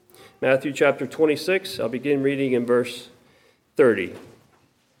Matthew chapter 26, I'll begin reading in verse 30.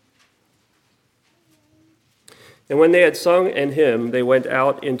 And when they had sung an hymn, they went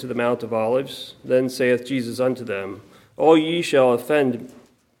out into the Mount of Olives. Then saith Jesus unto them, All ye shall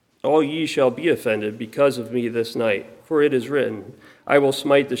be offended because of me this night. For it is written, I will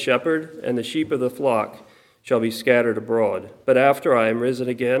smite the shepherd, and the sheep of the flock shall be scattered abroad. But after I am risen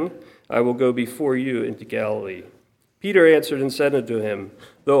again, I will go before you into Galilee. Peter answered and said unto him,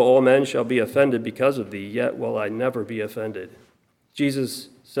 Though all men shall be offended because of thee, yet will I never be offended. Jesus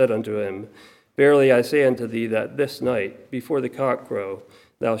said unto him, Verily I say unto thee that this night, before the cock crow,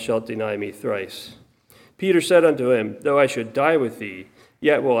 thou shalt deny me thrice. Peter said unto him, Though I should die with thee,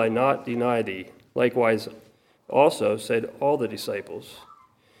 yet will I not deny thee. Likewise also said all the disciples.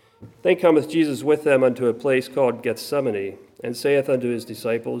 Then cometh Jesus with them unto a place called Gethsemane, and saith unto his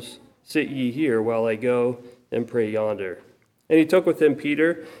disciples, Sit ye here while I go and pray yonder. And he took with him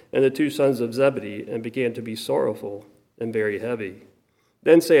Peter and the two sons of Zebedee, and began to be sorrowful and very heavy.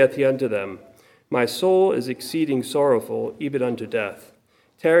 Then saith he unto them, My soul is exceeding sorrowful, even unto death.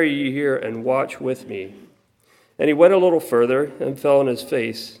 Tarry ye here and watch with me. And he went a little further, and fell on his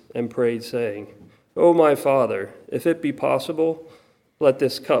face, and prayed, saying, O my Father, if it be possible, let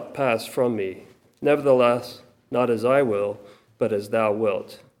this cup pass from me. Nevertheless, not as I will, but as thou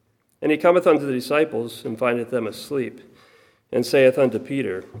wilt. And he cometh unto the disciples, and findeth them asleep, and saith unto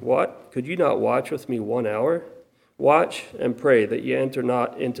Peter, What? Could ye not watch with me 1 hour? Watch and pray that ye enter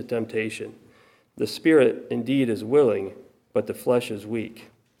not into temptation. The spirit indeed is willing, but the flesh is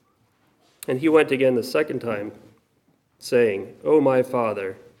weak. And he went again the second time, saying, O my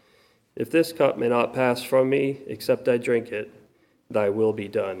Father, if this cup may not pass from me, except I drink it, thy will be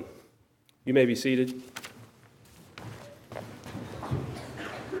done. You may be seated.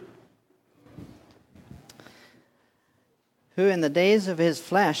 Who in the days of his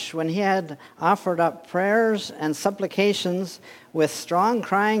flesh, when he had offered up prayers and supplications with strong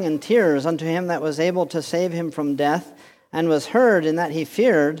crying and tears unto him that was able to save him from death, and was heard in that he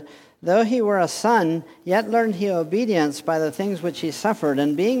feared, though he were a son, yet learned he obedience by the things which he suffered,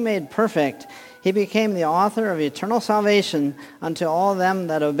 and being made perfect, he became the author of eternal salvation unto all them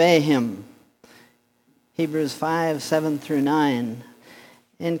that obey him. Hebrews 5, 7 through 9.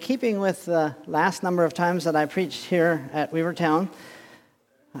 In keeping with the last number of times that I preached here at Weavertown,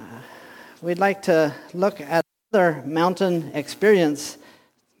 we'd like to look at another mountain experience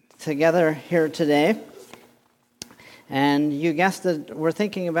together here today. And you guessed it, we're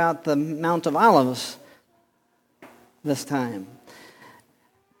thinking about the Mount of Olives this time.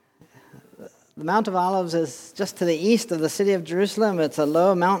 The Mount of Olives is just to the east of the city of Jerusalem. It's a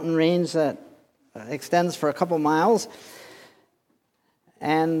low mountain range that extends for a couple miles.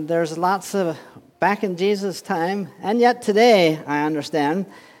 And there's lots of, back in Jesus' time, and yet today, I understand,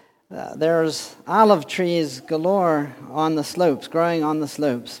 there's olive trees galore on the slopes, growing on the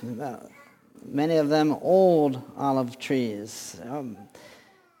slopes. Many of them old olive trees.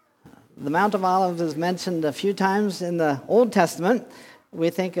 The Mount of Olives is mentioned a few times in the Old Testament. We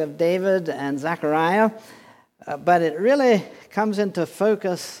think of David and Zechariah, but it really comes into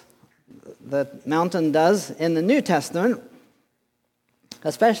focus, the mountain does, in the New Testament,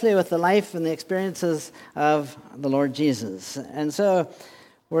 especially with the life and the experiences of the Lord Jesus. And so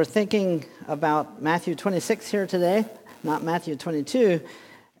we're thinking about Matthew 26 here today, not Matthew 22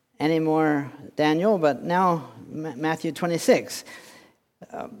 anymore, Daniel, but now Matthew 26.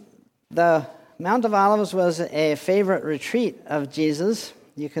 The Mount of Olives was a favorite retreat of Jesus.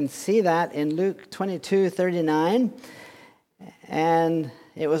 You can see that in Luke 22:39. And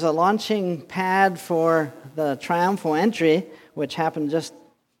it was a launching pad for the triumphal entry, which happened just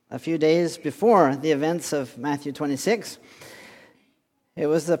a few days before the events of Matthew 26. It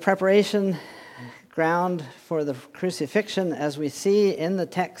was the preparation ground for the crucifixion, as we see in the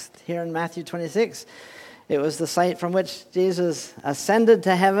text here in Matthew 26. It was the site from which Jesus ascended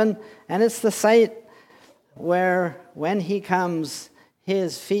to heaven, and it's the site where, when he comes,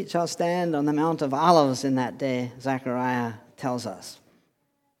 his feet shall stand on the Mount of Olives in that day, Zechariah tells us.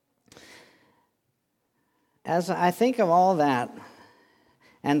 As I think of all that,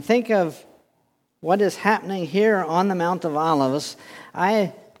 and think of what is happening here on the Mount of Olives,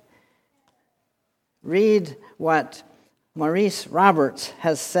 I read what Maurice Roberts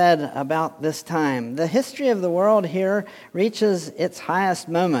has said about this time. The history of the world here reaches its highest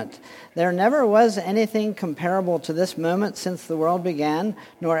moment. There never was anything comparable to this moment since the world began,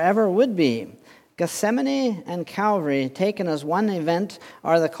 nor ever would be. Gethsemane and Calvary, taken as one event,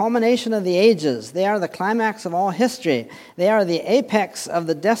 are the culmination of the ages. They are the climax of all history. They are the apex of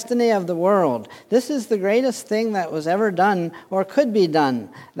the destiny of the world. This is the greatest thing that was ever done or could be done,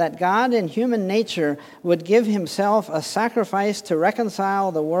 that God in human nature would give himself a sacrifice to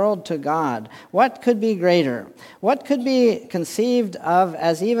reconcile the world to God. What could be greater? What could be conceived of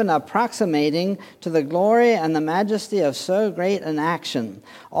as even approximating to the glory and the majesty of so great an action?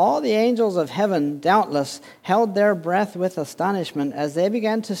 All the angels of heaven doubtless held their breath with astonishment as they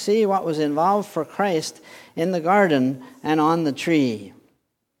began to see what was involved for Christ in the garden and on the tree.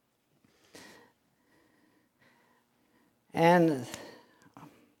 And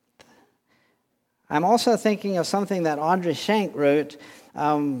I'm also thinking of something that Audrey Schenck wrote,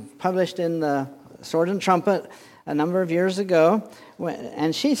 published in the Sword and Trumpet a number of years ago.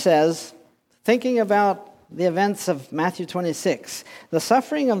 And she says, thinking about the events of Matthew 26. The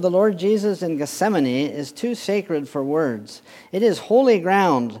suffering of the Lord Jesus in Gethsemane is too sacred for words. It is holy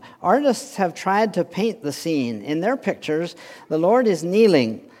ground. Artists have tried to paint the scene. In their pictures, the Lord is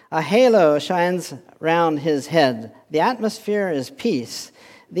kneeling. A halo shines round his head. The atmosphere is peace.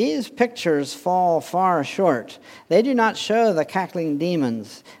 These pictures fall far short. They do not show the cackling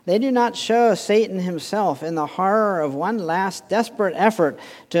demons. They do not show Satan himself in the horror of one last desperate effort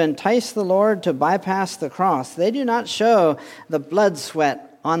to entice the Lord to bypass the cross. They do not show the blood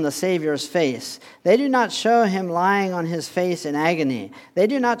sweat on the Savior's face. They do not show him lying on his face in agony. They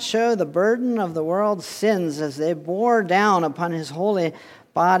do not show the burden of the world's sins as they bore down upon his holy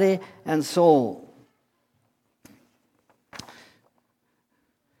body and soul.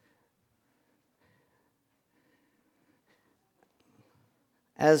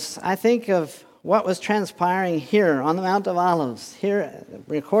 As I think of what was transpiring here on the Mount of Olives, here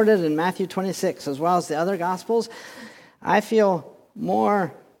recorded in Matthew 26, as well as the other Gospels, I feel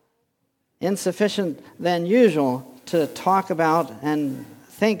more insufficient than usual to talk about and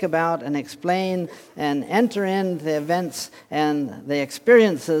think about and explain and enter in the events and the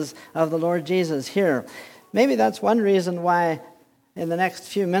experiences of the Lord Jesus here. Maybe that's one reason why in the next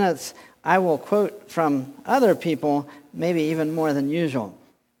few minutes I will quote from other people, maybe even more than usual.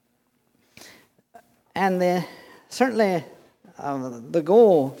 And certainly the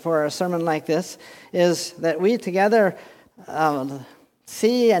goal for a sermon like this is that we together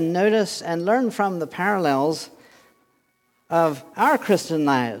see and notice and learn from the parallels of our Christian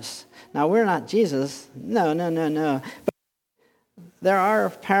lives. Now, we're not Jesus. No. But there are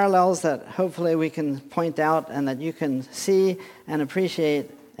parallels that hopefully we can point out and that you can see and appreciate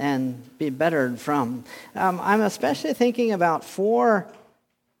and be bettered from. I'm especially thinking about 4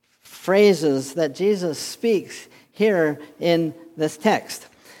 phrases that Jesus speaks here in this text.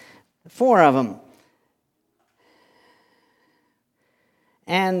 4 of them.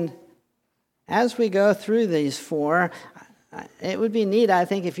 And as we go through these 4, it would be neat, I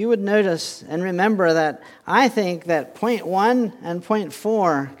think, if you would notice and remember that I think that point 1 and point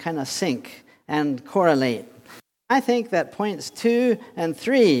 4 kind of sync and correlate. I think that points 2 and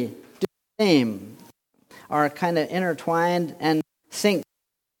 3 do the same, are kind of intertwined and sync.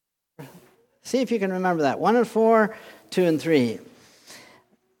 See if you can remember that. 1 and 4, 2 and 3.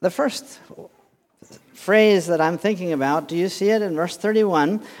 The first phrase that I'm thinking about, do you see it in verse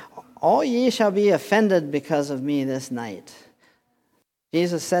 31? All ye shall be offended because of me this night.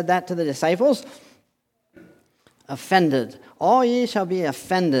 Jesus said that to the disciples. Offended. All ye shall be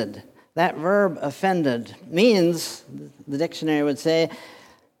offended. That verb offended means, the dictionary would say,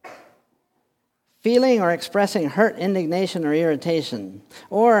 feeling or expressing hurt, indignation, or irritation,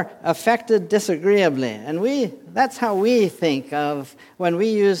 or affected disagreeably. And that's how we think of when we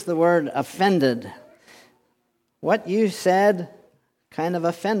use the word offended. What you said kind of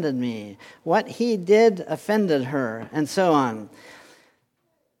offended me. What he did offended her, and so on.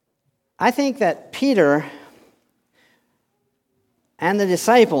 I think that Peter and the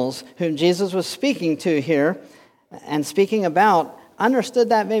disciples whom Jesus was speaking to here and speaking about understood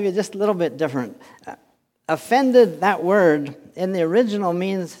that maybe just a little bit different. Offended, that word in the original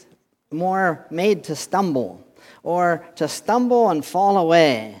means more made to stumble or to stumble and fall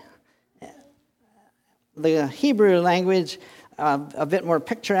away. The Hebrew language, a bit more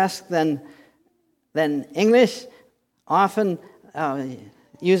picturesque than English, often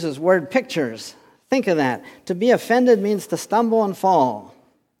uses word pictures. Think of that. To be offended means to stumble and fall.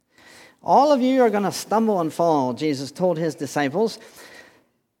 All of you are going to stumble and fall, Jesus told his disciples.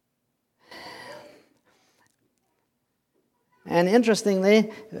 And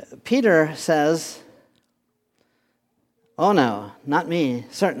interestingly, Peter says, oh no, not me,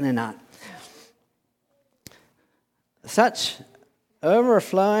 certainly not. Such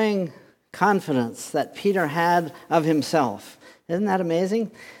overflowing confidence that Peter had of himself. Isn't that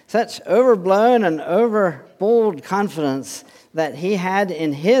amazing? Such overblown and overbold confidence that he had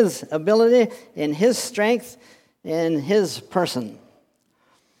in his ability, in his strength, in his person.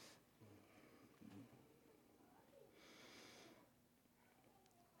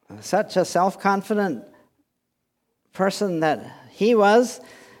 Such a self-confident person that he was,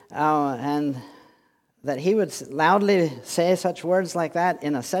 and that he would loudly say such words like that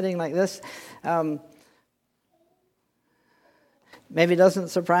in a setting like this, maybe doesn't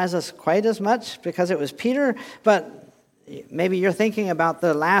surprise us quite as much because it was Peter, but maybe you're thinking about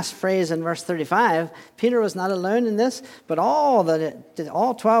the last phrase in verse 35. Peter was not alone in this, but all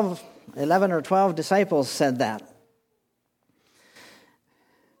 11 or 12 disciples said that.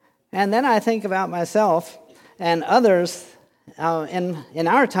 And then I think about myself and others in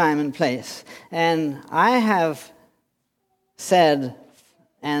our time and place. And I have said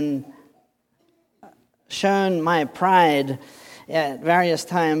and shown my pride at various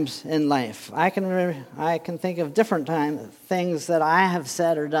times in life. I can think of different things that I have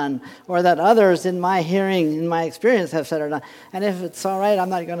said or done, or that others in my hearing, in my experience, have said or done. And if it's all right, I'm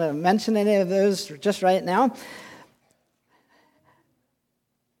not going to mention any of those just right now.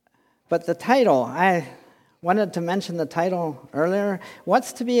 But the title, I wanted to mention the title earlier.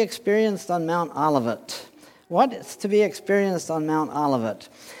 What's to be experienced on Mount Olivet? What is to be experienced on Mount Olivet?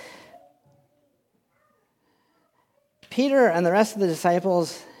 Peter and the rest of the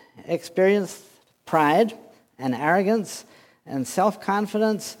disciples experienced pride and arrogance and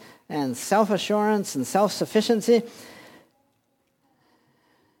self-confidence and self-assurance and self-sufficiency.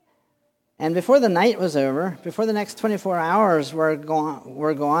 And before the night was over, before the next 24 hours were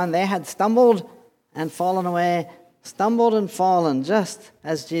gone, they had stumbled and fallen away, stumbled and fallen, just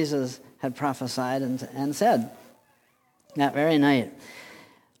as Jesus had prophesied and said that very night.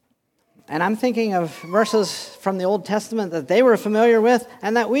 And I'm thinking of verses from the Old Testament that they were familiar with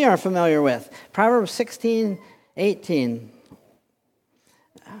and that we are familiar with. Proverbs 16:18.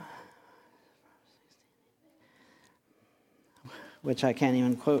 Which I can't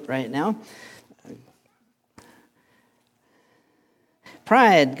even quote right now.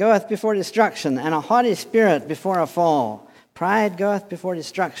 Pride goeth before destruction, and a haughty spirit before a fall. Pride goeth before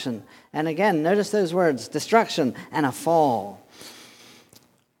destruction. And again, notice those words, destruction and a fall.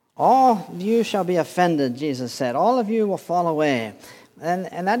 All of you shall be offended, Jesus said. All of you will fall away.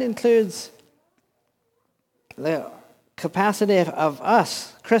 And that includes the capacity of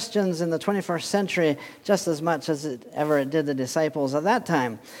us, Christians in the 21st century, just as much as it did the disciples of that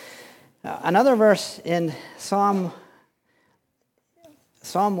time. Another verse in Psalm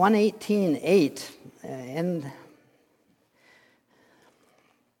 118:8,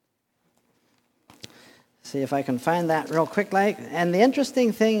 see if I can find that real quick. And the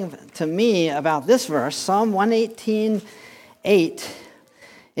interesting thing to me about this verse, Psalm 118:8,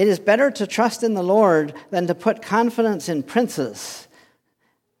 it is better to trust in the Lord than to put confidence in princes.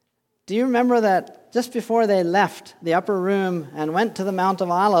 Do you remember that just before they left the upper room and went to the Mount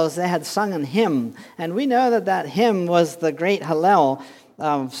of Olives, they had sung a hymn? And we know that hymn was the great Hallel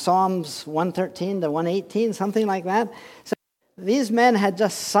of Psalms 113 to 118, something like that. So these men had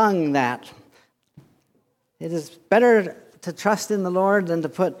just sung that. It is better to trust in the Lord than to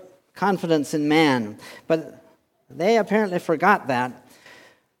put confidence in man. But they apparently forgot that.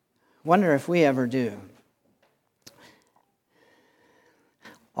 Wonder if we ever do.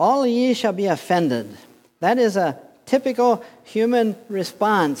 All ye shall be offended. That is a typical human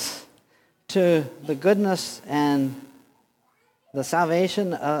response to the goodness and the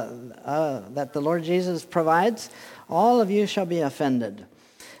salvation that the Lord Jesus provides. All of you shall be offended.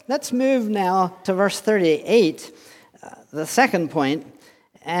 Let's move now to verse 38, the second point,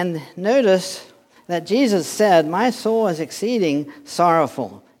 and notice that Jesus said, "My soul is exceeding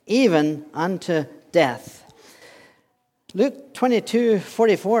sorrowful, even unto death." Luke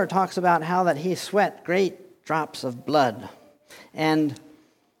 22:44 talks about how that he sweat great drops of blood. And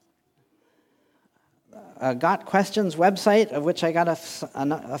Got Questions website, of which I got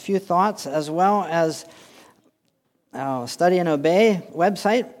a few thoughts, as well as Study and Obey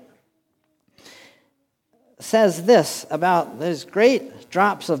website, says this about those great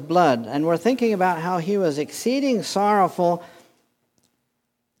drops of blood. And we're thinking about how he was exceeding sorrowful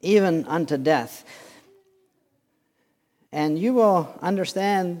even unto death. And you will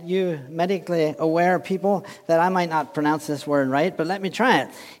understand, you medically aware people, that I might not pronounce this word right, but let me try it.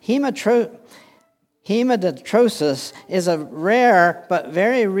 Hematotrosis is a rare but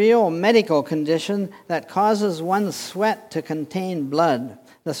very real medical condition that causes one's sweat to contain blood.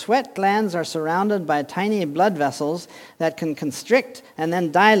 The sweat glands are surrounded by tiny blood vessels that can constrict and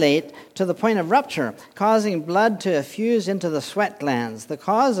then dilate to the point of rupture, causing blood to effuse into the sweat glands. The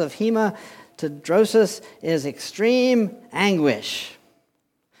cause of hematidrosis is extreme anguish.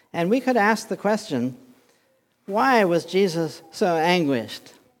 And we could ask the question, why was Jesus so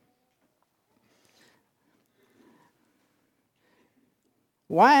anguished?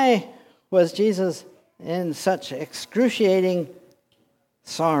 Why was Jesus in such excruciating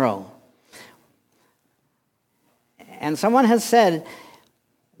sorrow? And someone has said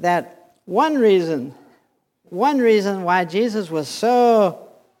that one reason why Jesus was so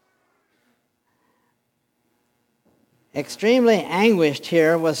extremely anguished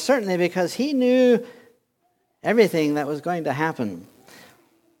here was certainly because he knew everything that was going to happen.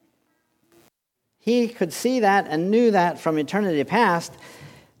 He could see that and knew that from eternity past,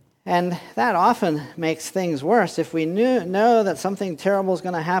 and that often makes things worse. If we know that something terrible is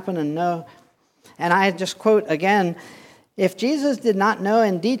going to happen and I just quote again, if Jesus did not know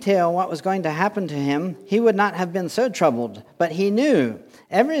in detail what was going to happen to him, he would not have been so troubled. But he knew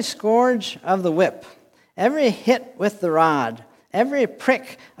every scourge of the whip, every hit with the rod, every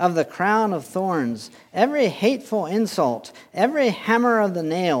prick of the crown of thorns, every hateful insult, every hammer of the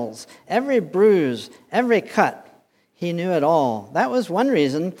nails, every bruise, every cut. He knew it all. That was one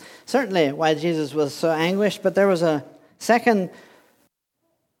reason, certainly, why Jesus was so anguished, but there was a second,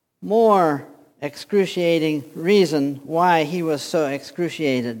 more excruciating reason why he was so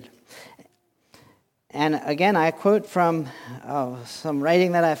excruciated. And again, I quote from some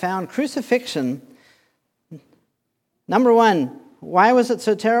writing that I found. Crucifixion, number one, why was it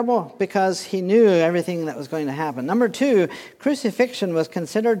so terrible? Because he knew everything that was going to happen. Number two, crucifixion was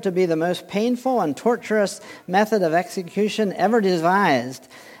considered to be the most painful and torturous method of execution ever devised,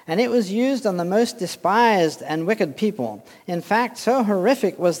 and it was used on the most despised and wicked people. In fact, so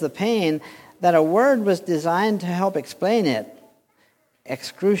horrific was the pain that a word was designed to help explain it: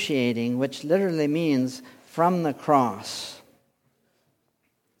 excruciating, which literally means from the cross.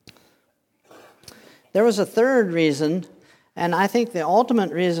 There was a third reason, and I think the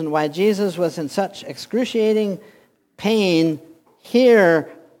ultimate reason why Jesus was in such excruciating pain here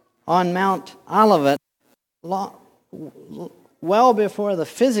on Mount Olivet, well before the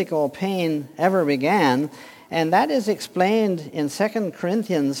physical pain ever began, and that is explained in 2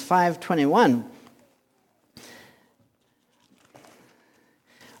 Corinthians 5:21,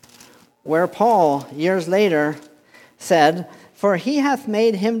 where Paul, years later, said, "For he hath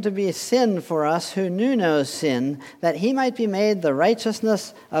made him to be sin for us who knew no sin, that he might be made the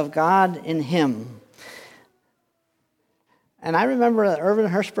righteousness of God in him." And I remember Irvin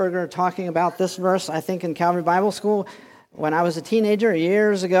Hershberger talking about this verse, I think, in Calvary Bible School when I was a teenager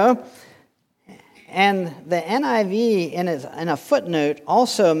years ago. And the NIV, in a footnote,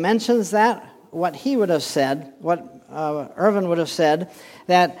 also mentions that, what he would have said, what Irvin would have said,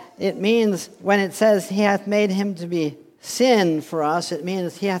 that it means when it says he hath made him to be sin for us, it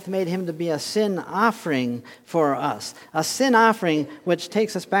means he hath made him to be a sin offering for us. A sin offering, which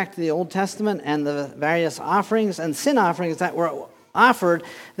takes us back to the Old Testament and the various offerings and sin offerings that were offered.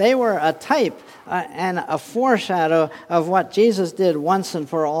 They were a type and a foreshadow of what Jesus did once and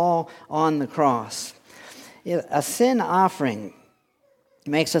for all on the cross. A sin offering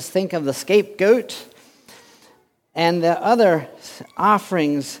makes us think of the scapegoat and the other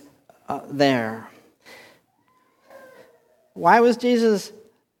offerings there. Why was Jesus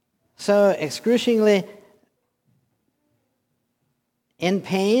so excruciatingly in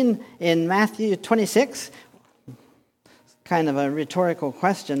pain in Matthew 26? Kind of a rhetorical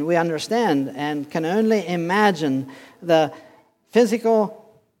question. We understand and can only imagine the physical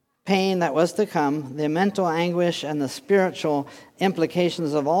pain that was to come, the mental anguish and the spiritual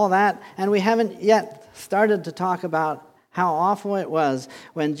implications of all that, and we haven't yet started to talk about how awful it was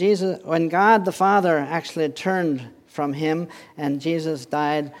when God the Father actually turned from him and Jesus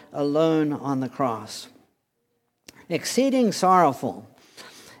died alone on the cross. Exceeding sorrowful.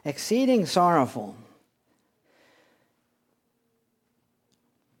 Exceeding sorrowful.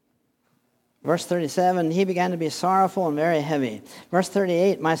 Verse 37, he began to be sorrowful and very heavy. Verse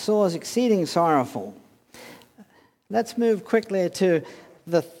 38, my soul is exceeding sorrowful. Let's move quickly to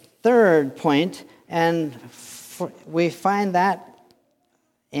the third point, and we find that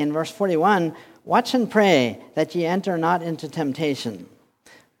in verse 41, watch and pray that ye enter not into temptation.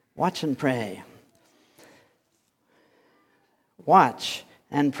 Watch and pray. Watch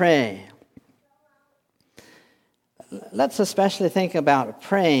and pray. Let's especially think about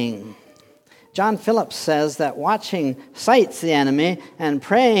praying. John Phillips says that watching sights the enemy and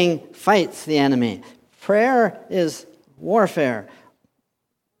praying fights the enemy. Prayer is warfare.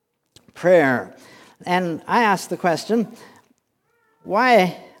 prayer. And I asked the question,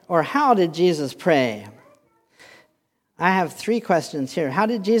 why or how did Jesus pray? I have 3 questions here. How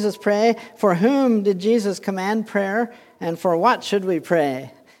did Jesus pray? For whom did Jesus command prayer? And for what should we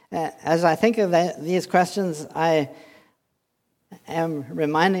pray? As I think of these questions, I am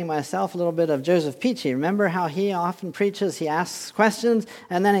reminding myself a little bit of Joseph Peachy. Remember how he often preaches, he asks questions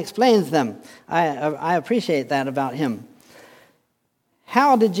and then explains them. I appreciate that about him.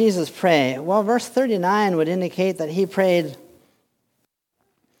 How did Jesus pray? Well, verse 39 would indicate that he prayed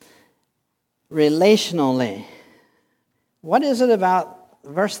relationally. What is it about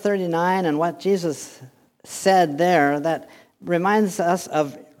verse 39 and what Jesus said there that reminds us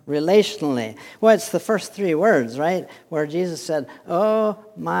of relationally? Well, it's the first 3 words, right? Where Jesus said, "Oh,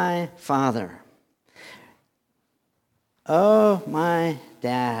 my Father. Oh, my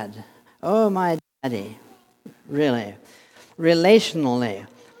Dad. Oh, my Daddy." Really. Relationally.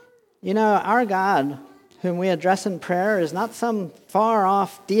 You know, our God, whom we address in prayer, is not some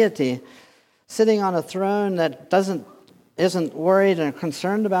far-off deity sitting on a throne that isn't worried and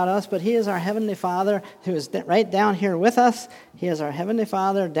concerned about us, but he is our Heavenly Father who is right down here with us. He is our Heavenly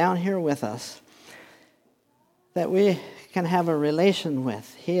Father down here with us that we can have a relation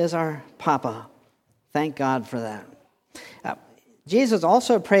with. He is our Papa. Thank God for that. Jesus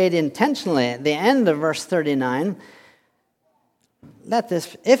also prayed intentionally at the end of verse 39, "Let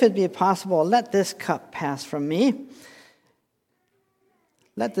this, if it be possible, let this cup pass from me.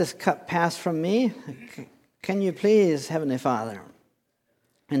 Let this cup pass from me. Can you please, Heavenly Father?"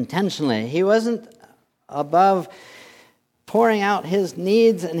 Intentionally. He wasn't above pouring out his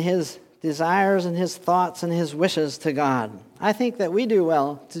needs and his desires and his thoughts and his wishes to God. I think that we do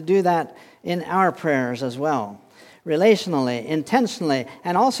well to do that in our prayers as well. Relationally, intentionally,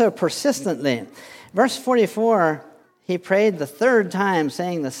 and also persistently. Verse 44, he prayed the 3rd time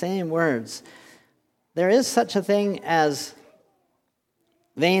saying the same words. There is such a thing as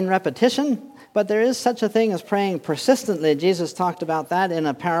vain repetition, but there is such a thing as praying persistently. Jesus talked about that in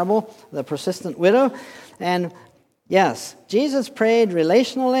a parable, the persistent widow. And yes, Jesus prayed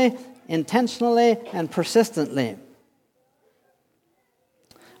relationally, intentionally, and persistently.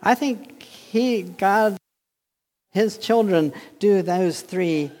 I think God, his children do those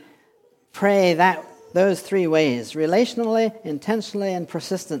 3, pray those 3 ways, relationally, intentionally, and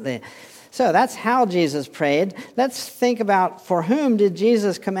persistently. So that's how Jesus prayed. Let's think about for whom did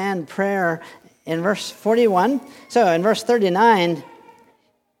Jesus command prayer in verse 41. So in verse 39,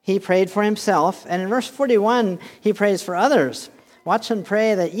 he prayed for himself. And in verse 41, he prays for others. "Watch and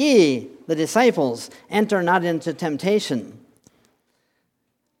pray that ye, the disciples, enter not into temptation."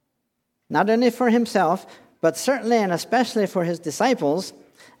 Not only for himself, but certainly and especially for his disciples,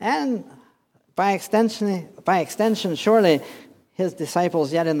 and by extension, surely his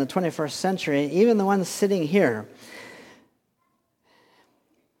disciples yet in the 21st century, even the ones sitting here.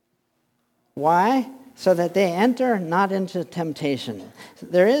 Why? So that they enter not into temptation.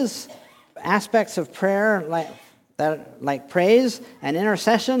 There is aspects of prayer like praise and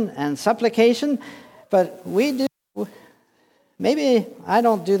intercession and supplication, but we do, maybe I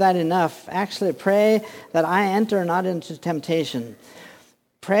don't do that enough, actually pray that I enter not into temptation.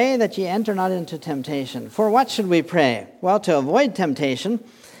 Pray that ye enter not into temptation. For what should we pray? Well, to avoid temptation.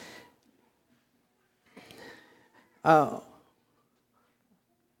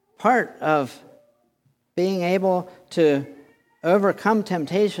 Part of being able to overcome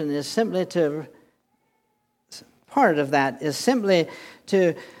temptation is simply to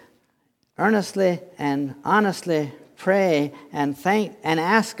earnestly and honestly pray and thank and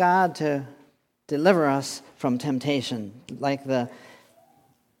ask God to deliver us from temptation, like the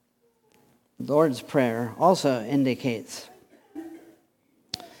Lord's Prayer also indicates.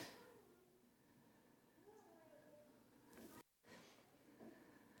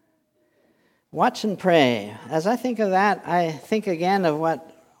 Watch and pray. As I think of that, I think again of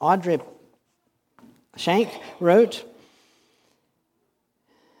what Audrey Shank wrote.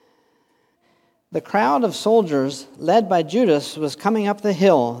 The crowd of soldiers, led by Judas, was coming up the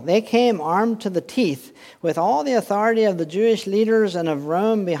hill. They came armed to the teeth, with all the authority of the Jewish leaders and of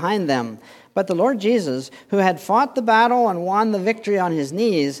Rome behind them. But the Lord Jesus, who had fought the battle and won the victory on his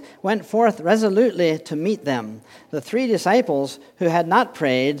knees, went forth resolutely to meet them. The 3 disciples who had not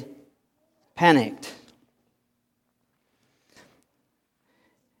prayed panicked.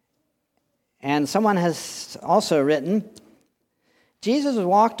 And someone has also written, Jesus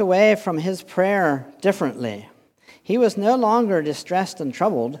walked away from his prayer differently. He was no longer distressed and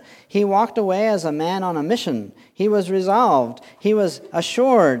troubled. He walked away as a man on a mission. He was resolved. He was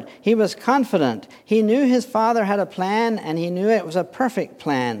assured. He was confident. He knew his Father had a plan, and he knew it was a perfect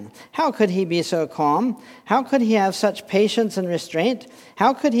plan. How could he be so calm? How could he have such patience and restraint?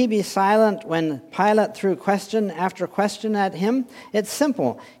 How could he be silent when Pilate threw question after question at him? It's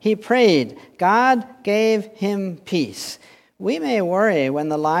simple. He prayed. God gave him peace. We may worry when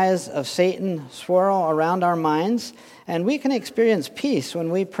the lies of Satan swirl around our minds, and we can experience peace when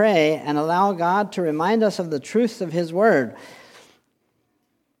we pray and allow God to remind us of the truth of his word.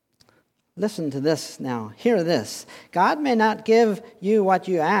 Listen to this now. Hear this. God may not give you what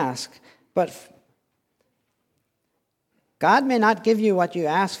you ask, God may not give you what you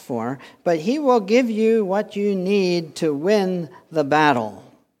ask for, but he will give you what you need to win the battle.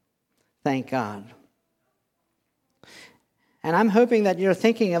 Thank God. And I'm hoping that you're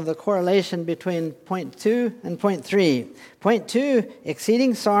thinking of the correlation between point 2 and point 3. Point 2,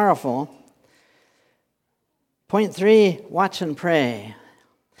 exceeding sorrowful. Point 3, watch and pray.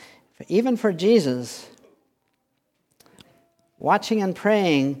 Even for Jesus, watching and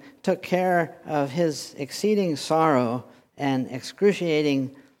praying took care of his exceeding sorrow and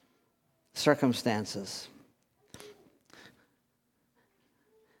excruciating circumstances.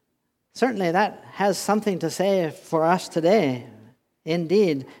 Certainly that has something to say for us today.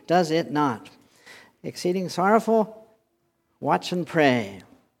 Indeed, does it not? Exceeding sorrowful, watch and pray.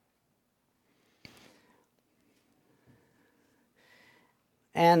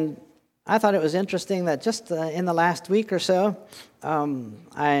 And I thought it was interesting that just in the last week or so, in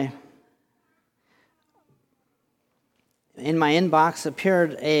my inbox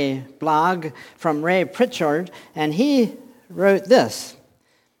appeared a blog from Ray Pritchard, and he wrote this,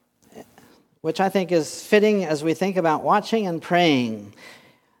 which I think is fitting as we think about watching and praying.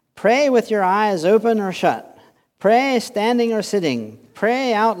 Pray with your eyes open or shut. Pray standing or sitting.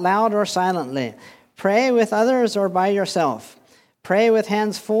 Pray out loud or silently. Pray with others or by yourself. Pray with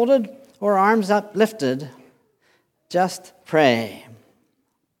hands folded or arms uplifted. Just pray.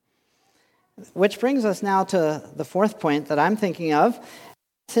 Which brings us now to the fourth point that I'm thinking of.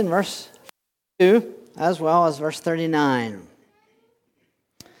 It's in verse 2 as well as verse 39.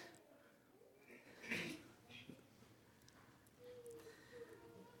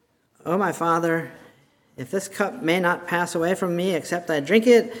 O my Father, if this cup may not pass away from me except I drink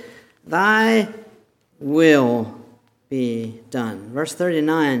it, thy will be done. Verse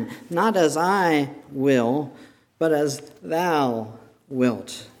 39, not as I will, but as thou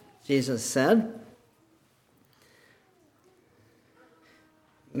wilt, Jesus said.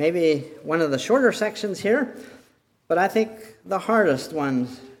 Maybe one of the shorter sections here, but I think the hardest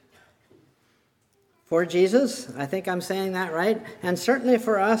ones for Jesus. I think I'm saying that right. And certainly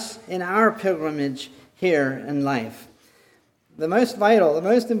for us in our pilgrimage here in life. The most vital, the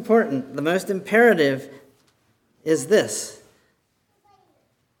most important, the most imperative is this.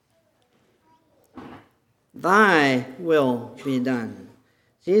 Thy will be done.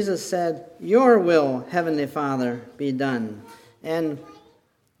 Jesus said, your will, Heavenly Father, be done. And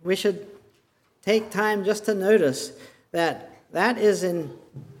we should take time just to notice that that is in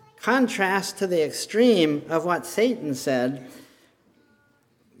contrast to the extreme of what Satan said.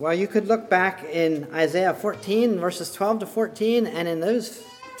 Well, you could look back in Isaiah 14, verses 12 to 14, and in those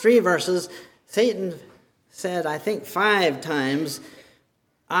 3 verses, Satan said, I think 5 times,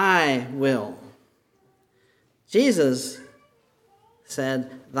 I will. Jesus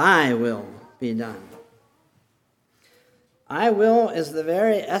said, thy will be done. I will is the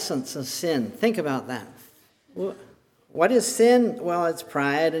very essence of sin. Think about that. What is sin? Well, it's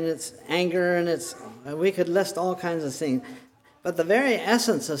pride and it's anger and we could list all kinds of things. But the very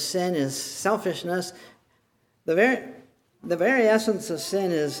essence of sin is selfishness. The very essence of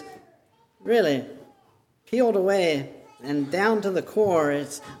sin is really peeled away and down to the core,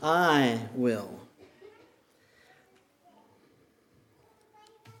 it's I will.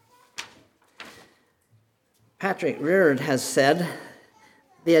 Patrick Reard has said,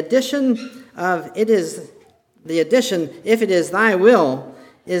 if it is thy will,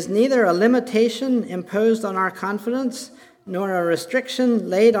 is neither a limitation imposed on our confidence nor a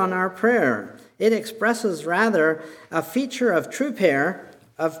restriction laid on our prayer. It expresses rather a feature of true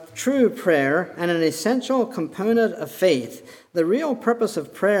prayer and an essential component of faith. The real purpose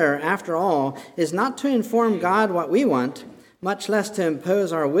of prayer, after all, is not to inform God what we want, much less to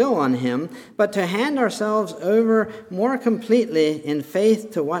impose our will on him, but to hand ourselves over more completely in faith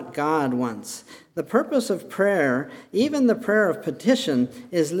to what God wants. The purpose of prayer, even the prayer of petition,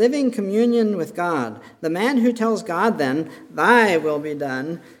 is living communion with God. The man who tells God then, thy will be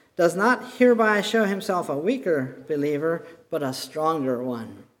done, does not hereby show himself a weaker believer, but a stronger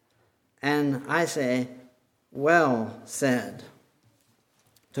one. And I say, well said.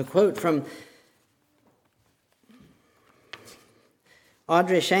 To quote from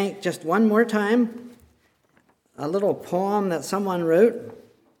Audrey Shank just one more time, a little poem that someone wrote.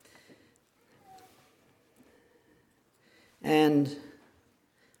 And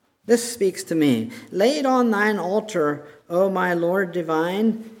this speaks to me. Laid on thine altar, O my Lord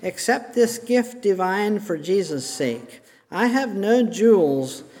divine, accept this gift divine for Jesus' sake. I have no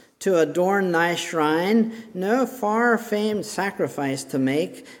jewels to adorn thy shrine, no far-famed sacrifice to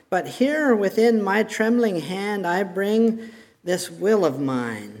make, but here within my trembling hand I bring this will of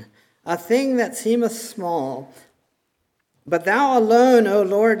mine, a thing that seemeth small. But thou alone, O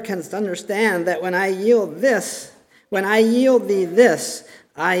Lord, canst understand that when I yield thee this,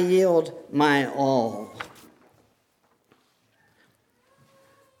 I yield my all.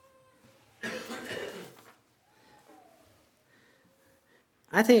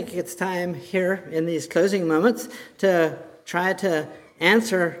 I think it's time here in these closing moments to try to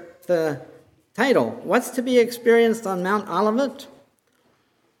answer the title, What's to be Experienced on Mount Olivet?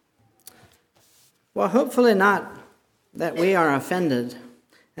 Well, hopefully not that we are offended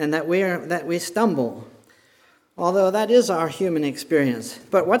and that we stumble, although that is our human experience.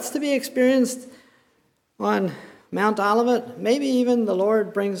 But what's to be experienced on Mount Olivet? Maybe even the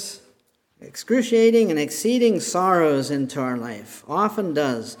Lord brings excruciating and exceeding sorrows into our life. Often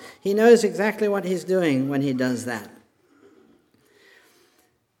does. He knows exactly what he's doing when he does that.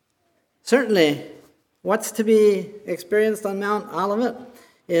 Certainly, what's to be experienced on Mount Olivet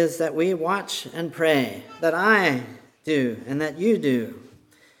is that we watch and pray, that I do and that you do.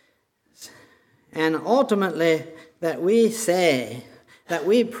 And ultimately, that we say, that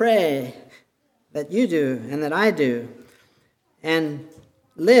we pray, that you do and that I do, and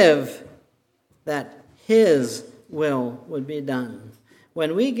live that his will would be done.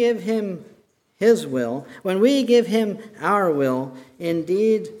 When we give him his will, when we give him our will,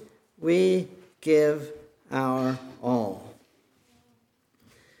 indeed we give our all.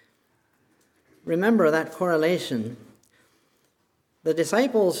 Remember that correlation. The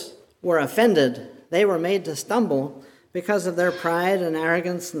disciples were offended. They were made to stumble because of their pride and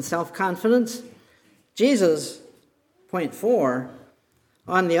arrogance and self-confidence. Jesus, point 4,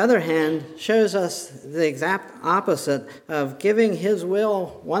 on the other hand, shows us the exact opposite of giving his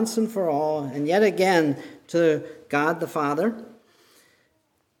will once and for all, and yet again to God the Father.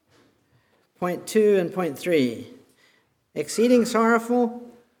 Point 2 and point 3. Exceeding sorrowful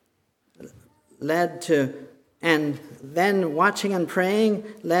led to, and then watching and praying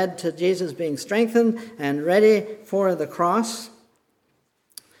led to Jesus being strengthened and ready for the cross.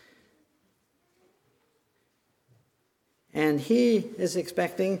 And he is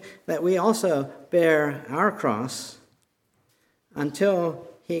expecting that we also bear our cross until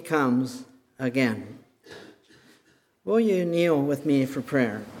he comes again. Will you kneel with me for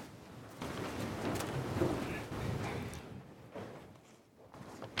prayer?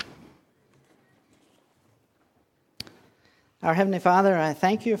 Our Heavenly Father, I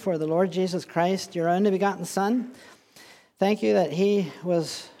thank you for the Lord Jesus Christ, your only begotten Son. Thank you that he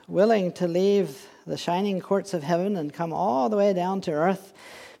was willing to leave the shining courts of heaven and come all the way down to earth,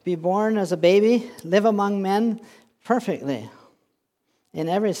 be born as a baby, live among men perfectly in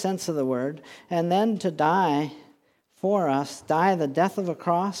every sense of the word, and then to die for us, die the death of a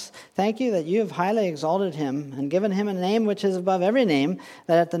cross. Thank you that you have highly exalted him and given him a name which is above every name,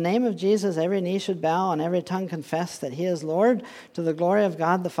 that at the name of Jesus every knee should bow and every tongue confess that he is Lord, to the glory of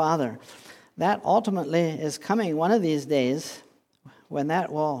God the Father. That ultimately is coming one of these days, when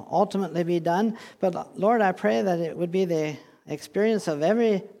that will ultimately be done. But Lord, I pray that it would be the experience of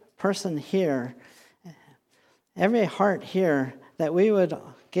every person here, every heart here, that we would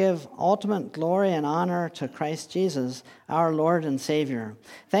give ultimate glory and honor to Christ Jesus, our Lord and Savior.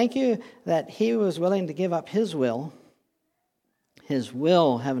 Thank you that he was willing to give up his will,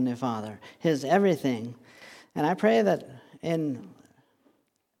 Heavenly Father, his everything. And I pray that in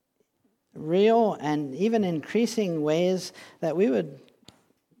real and even increasing ways that we would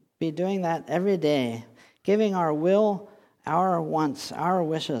be doing that every day, giving our will, our wants, our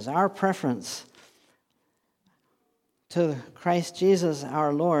wishes, our preference to Christ Jesus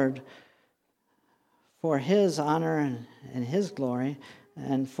our Lord for his honor and his glory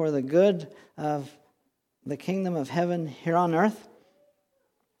and for the good of the kingdom of heaven here on earth.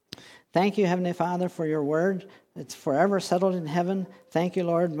 Thank you, Heavenly Father, for your word. It's forever settled in heaven. Thank you,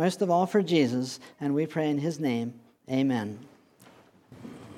 Lord, most of all for Jesus, and we pray in his name. Amen.